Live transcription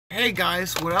Hey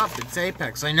guys, what up? It's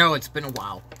Apex. I know it's been a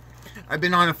while. I've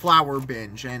been on a flower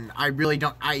binge, and I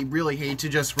really hate to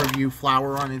just review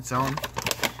flower on its own,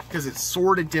 because it's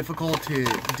sort of difficult to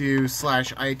do, / I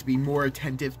have to be more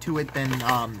attentive to it than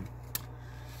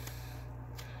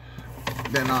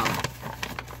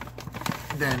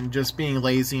just being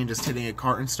lazy and just hitting a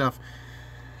cart and stuff.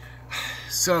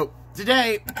 So,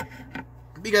 today,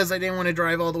 because I didn't want to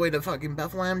drive all the way to fucking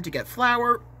Bethlehem to get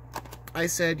flour, I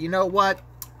said, you know what?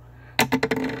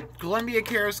 Columbia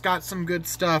Care's got some good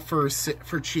stuff for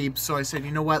cheap, so I said,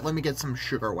 you know what? Let me get some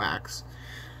sugar wax.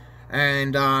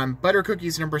 And, Butter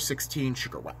Cookies number 16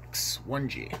 sugar wax.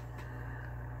 1G.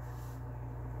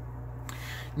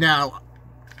 Now,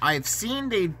 I've seen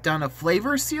they've done a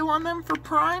flavor seal on them for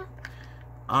Prime.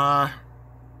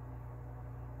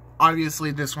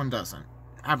 Obviously this one doesn't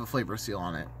have a flavor seal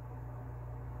on it.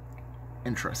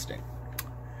 Interesting.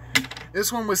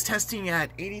 This one was testing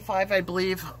at 85, I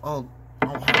believe. I'll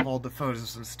have all the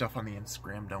photos and stuff on the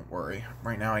Instagram, don't worry.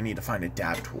 Right now I need to find a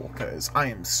dab tool, because I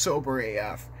am sober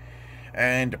AF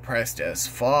and depressed as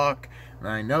fuck. And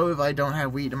I know if I don't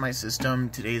have weed in my system,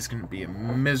 today's going to be a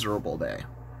miserable day.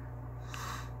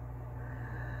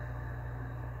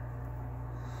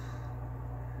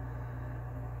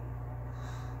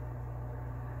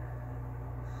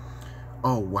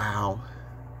 Oh, wow.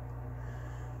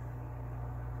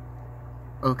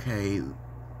 Okay.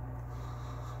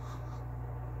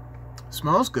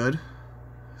 Smells good.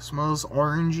 Smells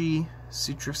orangey,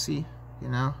 citrusy, you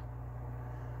know?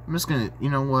 I'm just gonna, you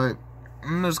know what?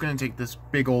 I'm just gonna take this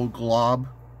big old glob.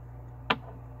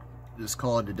 Just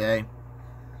call it a day.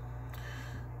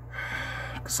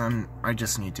 Because I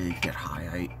just need to get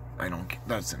high. I don't,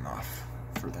 that's enough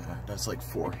for that. That's like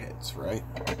 4 hits, right?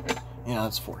 Yeah,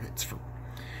 that's 4 hits for.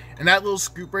 And that little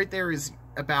scoop right there is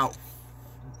about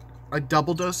a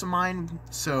double dose of mine.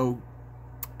 So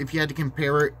if you had to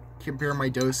compare my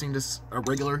dosing to a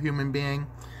regular human being,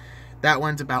 that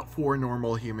one's about 4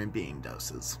 normal human being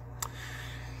doses.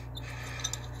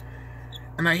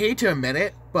 And I hate to admit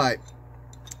it, but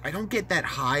I don't get that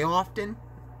high often,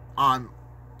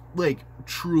 like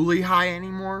truly high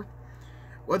anymore,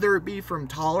 whether it be from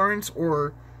tolerance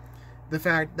or the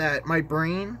fact that my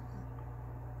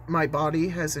body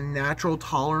has a natural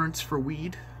tolerance for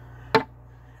weed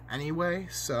anyway,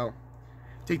 so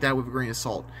take that with a grain of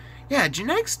salt. Yeah,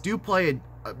 genetics do play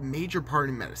a major part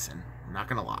in medicine, I'm not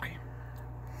gonna lie.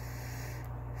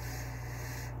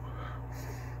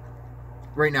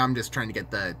 Right now I'm just trying to get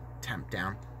the temp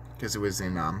down, because it was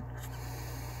in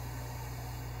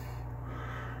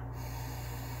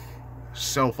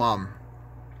self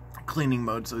cleaning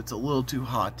mode, so it's a little too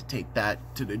hot to take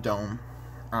that to the dome.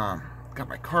 Got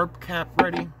my carb cap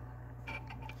ready.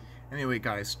 Anyway,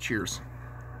 guys, cheers.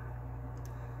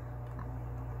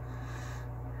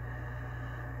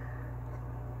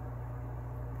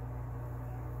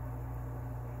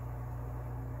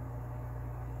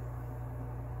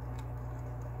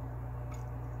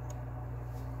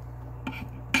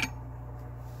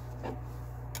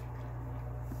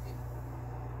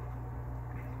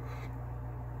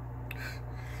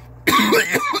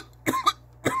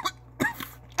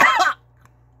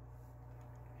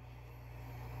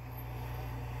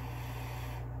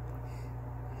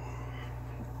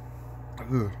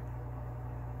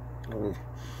 Oh.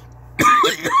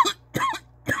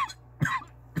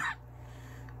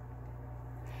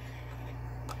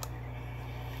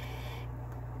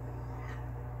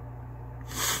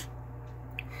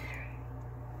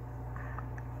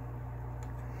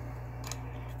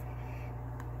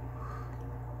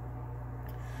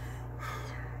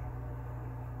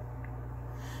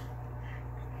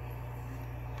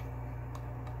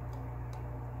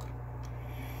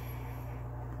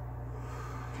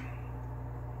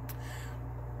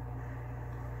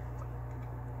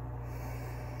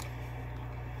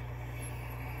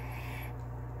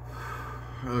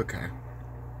 Okay.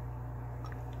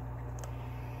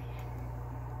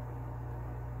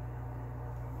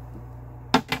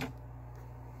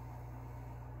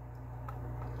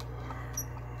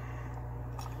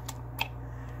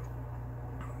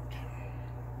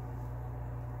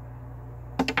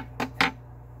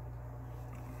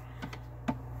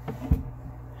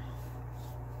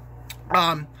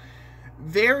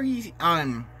 Very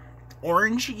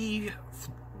orangey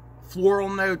floral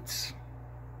notes.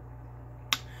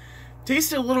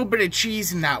 Tasted a little bit of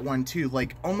cheese in that one too,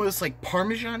 like almost like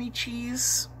Parmesan-y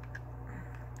cheese.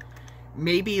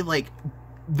 Maybe like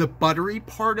the buttery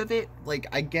part of it. Like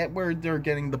I get where they're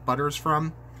getting the butter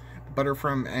from,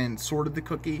 and sort of the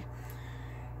cookie.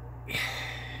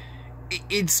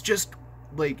 It's just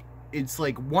like, it's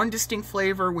like one distinct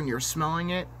flavor when you're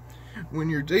smelling it, when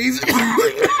you're tasting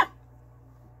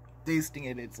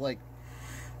it, it's like,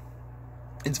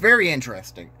 it's very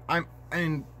interesting.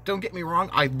 And don't get me wrong,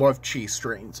 I love cheese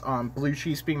strains. Blue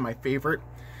cheese being my favorite,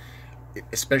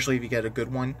 especially if you get a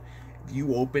good one. If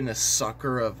you open a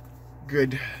sucker of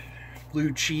good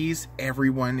blue cheese,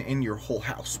 everyone in your whole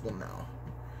house will know.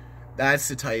 That's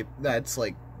the type, that's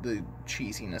like the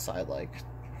cheesiness I like.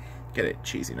 Get it?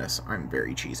 Cheesiness. I'm a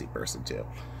very cheesy person too.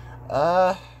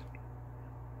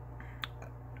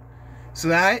 So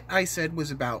that, I said,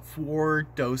 was about 4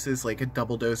 doses, like a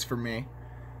double dose for me.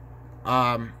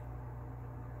 And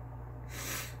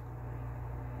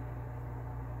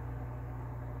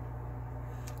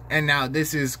now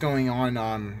this is going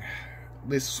on,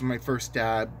 this is my first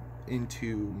dab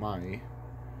into my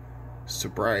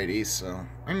sobriety, so,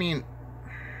 I mean,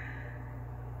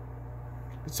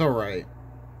 it's alright.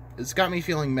 It's got me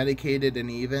feeling medicated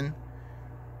and even.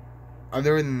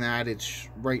 Other than that, it's,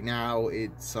 right now,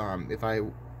 it's, I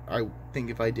think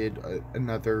if I did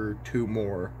another 2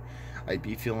 more, I'd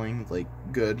be feeling, like,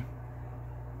 good.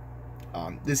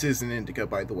 This is an indica,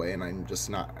 by the way, and I'm just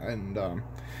not, and,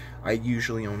 I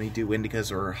usually only do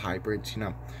indicas or hybrids, you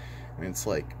know. And it's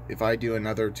like, if I do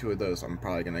another 2 of those, I'm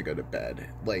probably gonna go to bed.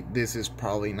 Like, this is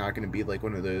probably not gonna be like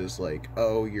one of those, like,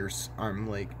 oh,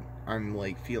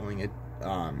 I'm feeling it,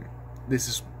 this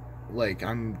is, like,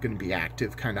 I'm gonna be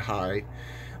active kind of high,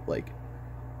 like,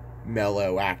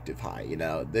 mellow, active high, you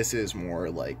know. This is more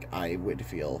like I would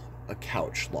feel a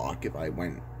couch lock if I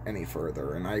went any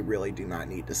further, and I really do not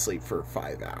need to sleep for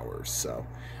 5 hours, so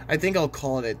I think I'll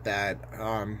call it at that.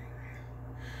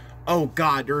 Oh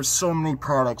god, there's so many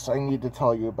products I need to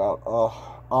tell you about.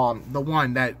 The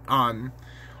one that,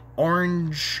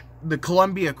 orange, the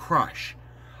Columbia Crush.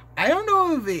 I don't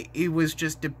know if it was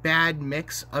just a bad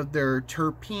mix of their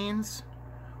terpenes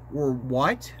or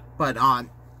what, but,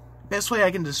 best way I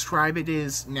can describe it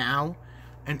is now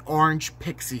an orange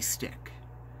pixie stick.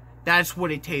 That's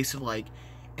what it tasted like.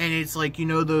 And it's like, you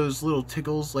know, those little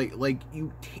tickles, like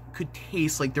you could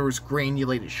taste like there was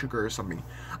granulated sugar or something.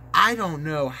 I don't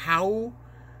know how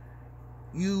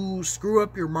you screw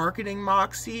up your marketing,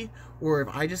 Moxie, or if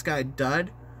I just got a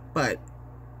dud, but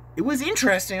it was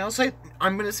interesting.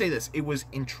 I'm going to say this. It was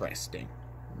interesting.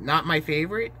 Not my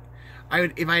favorite.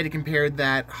 If I had to compare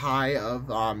that high of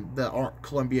the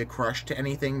Columbia Crush to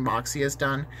anything Moxie has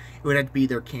done, it would have to be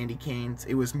their candy canes.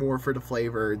 It was more for the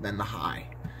flavor than the high.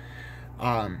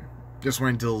 Just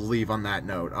wanted to leave on that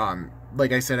note.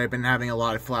 Like I said, I've been having a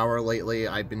lot of flour lately.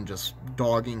 I've been just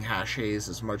dogging hash haze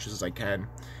as much as I can.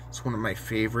 It's one of my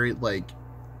favorite, like,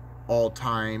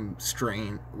 all-time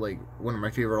strain, like, one of my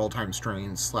favorite all-time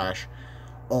strains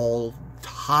 /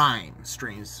 all-time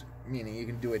strains, meaning you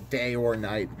can do it day or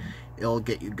night. It'll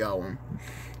get you going.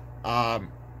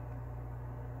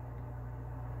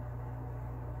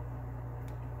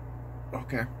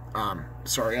 Okay.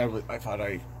 Sorry, I thought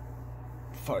I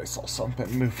saw something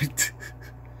moving.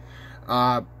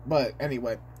 But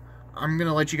anyway, I'm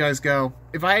gonna let you guys go.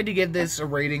 If I had to give this a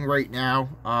rating right now,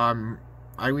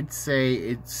 I would say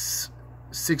it's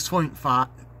 6.5.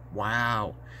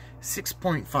 Wow,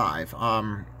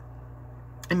 6.5.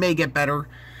 It may get better.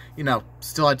 You know,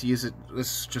 still have to use it.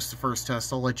 This is just the first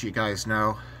test. I'll let you guys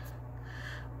know.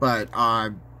 But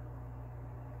all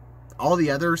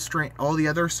the other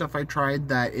stuff I tried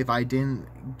that if I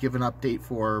didn't give an update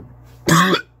for,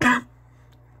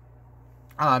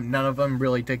 none of them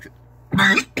really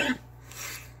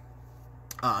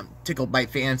tickled my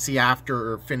fancy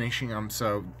after finishing them.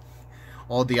 So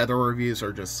all the other reviews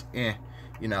are just you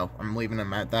know, I'm leaving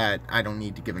them at that. I don't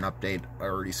need to give an update. I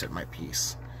already said my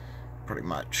piece, pretty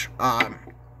much.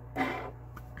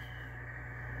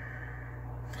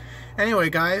 Anyway,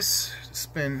 guys, it's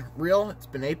been real. It's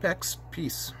been Apex.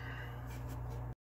 Peace.